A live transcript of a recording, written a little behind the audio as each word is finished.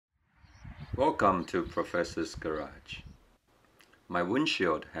Welcome to Professor's Garage. My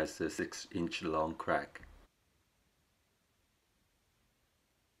windshield has a 6-inch long crack.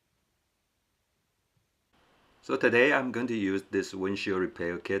 So today I'm going to use this windshield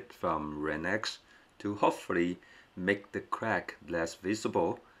repair kit from RainX to hopefully make the crack less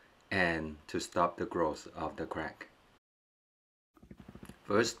visible and to stop the growth of the crack.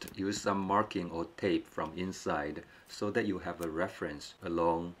 First, use some marking or tape from inside so that you have a reference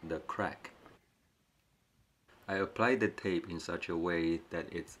along the crack. I apply the tape in such a way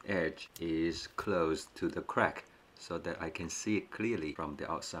that its edge is close to the crack so that I can see it clearly from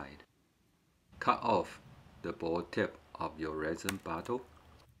the outside. Cut off the ball tip of your resin bottle.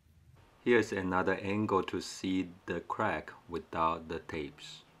 Here's another angle to see the crack without the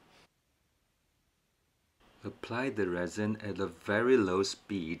tapes. Apply the resin at a very low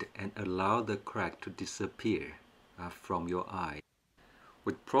speed and allow the crack to disappear from your eye.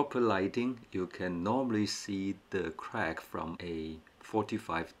 With proper lighting, you can normally see the crack from a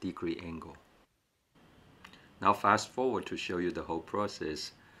 45-degree angle. Now fast forward to show you the whole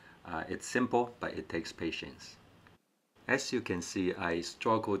process. It's simple, but it takes patience. As you can see, I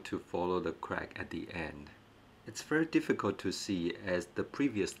struggle to follow the crack at the end. It's very difficult to see as the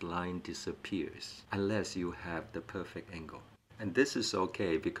previous line disappears unless you have the perfect angle. And this is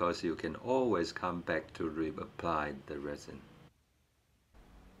okay because you can always come back to reapply the resin.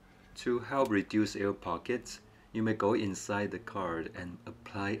 To help reduce air pockets, you may go inside the card and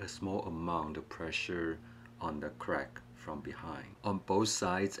apply a small amount of pressure on the crack from behind, on both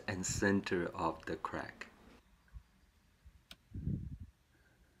sides and center of the crack.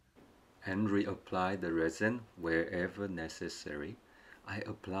 And reapply the resin wherever necessary. I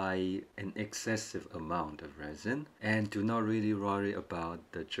apply an excessive amount of resin and do not really worry about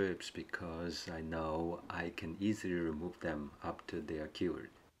the drips because I know I can easily remove them after they are cured.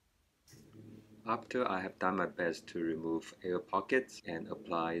 After I have done my best to remove air pockets and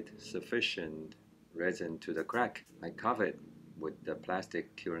applied sufficient resin to the crack, I cover it with the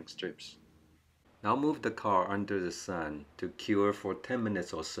plastic curing strips. Now move the car under the sun to cure for 10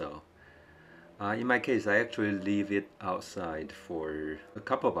 minutes or so. In my case, I actually leave it outside for a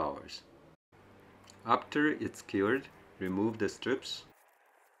couple of hours. After it's cured, remove the strips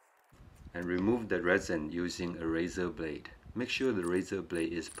and remove the resin using a razor blade. Make sure the razor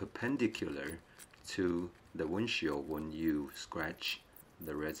blade is perpendicular to the windshield when you scratch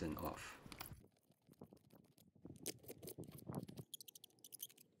the resin off.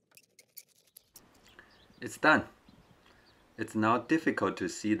 It's done. It's now difficult to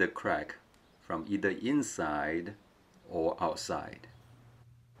see the crack from either inside or outside.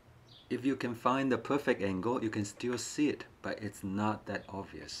 If you can find the perfect angle, you can still see it, but it's not that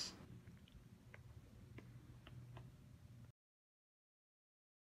obvious.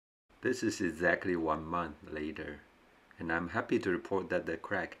 This is exactly 1 month later, and I'm happy to report that the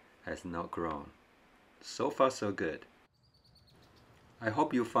crack has not grown. So far so good. I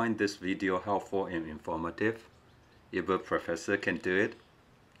hope you find this video helpful and informative. If a professor can do it,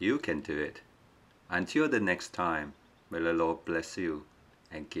 you can do it. Until the next time, may the Lord bless you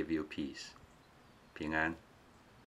and give you peace. 平安。